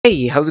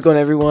Hey, how's it going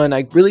everyone?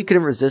 I really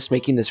couldn't resist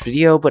making this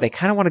video, but I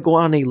kind of want to go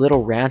on a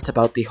little rant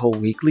about the whole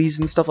weeklies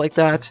and stuff like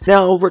that.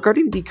 Now,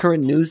 regarding the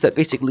current news that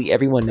basically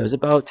everyone knows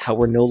about, how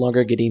we're no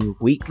longer getting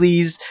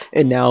weeklies,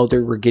 and now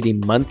we're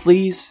getting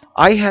monthlies,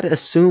 I had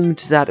assumed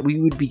that we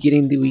would be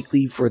getting the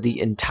weekly for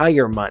the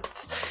entire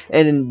month.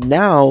 And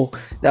now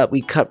that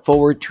we cut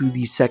forward to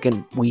the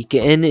second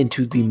weekend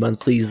into the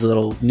monthly's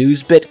little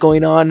news bit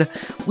going on,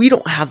 we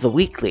don't have the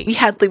weekly. We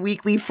had the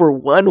weekly for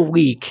 1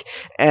 week,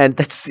 and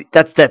that's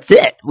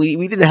it. We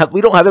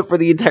don't have it for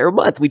the entire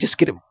month. We just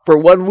get it for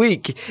 1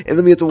 week, and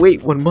then we have to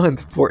wait 1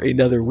 month for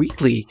another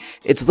weekly.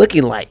 It's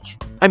looking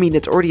like. I mean,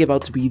 it's already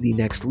about to be the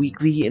next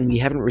weekly, and we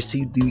haven't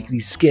received the weekly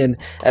skin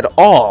at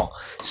all.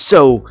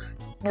 So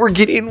we're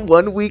getting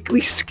 1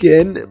 weekly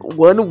skin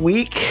 1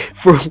 week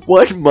for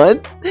 1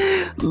 month?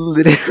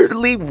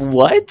 Literally,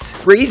 what?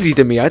 Crazy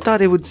to me. I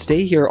thought it would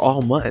stay here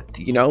all month,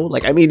 you know?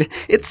 Like, I mean,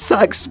 it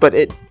sucks, but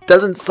it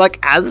doesn't suck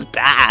as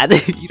bad.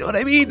 You know what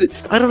I mean?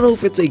 I don't know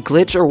if it's a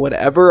glitch or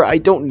whatever. I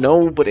don't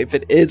know, but if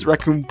it is,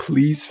 Recroom,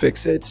 please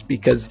fix it,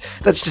 because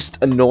that's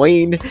just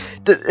annoying.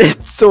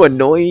 It's so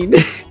annoying.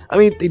 I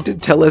mean, they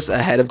did tell us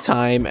ahead of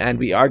time, and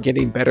we are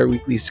getting better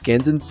weekly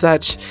skins and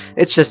such.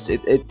 It's just,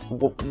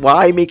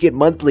 why make it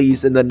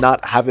monthlies and then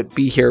not have it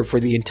be here for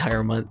the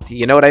entire month?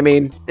 You know what I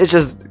mean? It's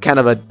just kind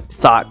of a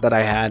thought that I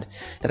had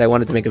that I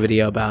wanted to make a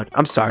video about.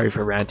 I'm sorry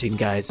for ranting,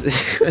 guys.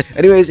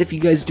 Anyways, if you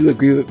guys do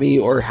agree with me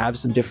or have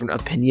some different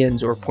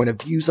opinions or point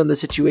of views on the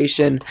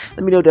situation,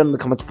 let me know down in the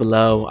comments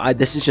below.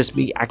 This is just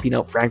me acting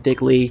out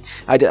frantically.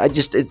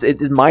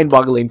 It's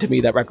mind-boggling to me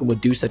that Recroom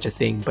would do such a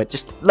thing, but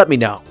just let me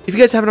know. If you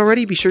guys haven't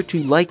already, be sure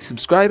to like,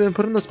 subscribe, and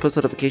put on those post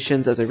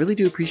notifications, as I really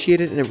do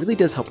appreciate it, and it really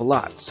does help a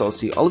lot. So I'll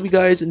see all of you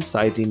guys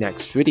inside the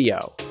next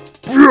video.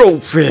 Bro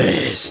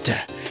Fist!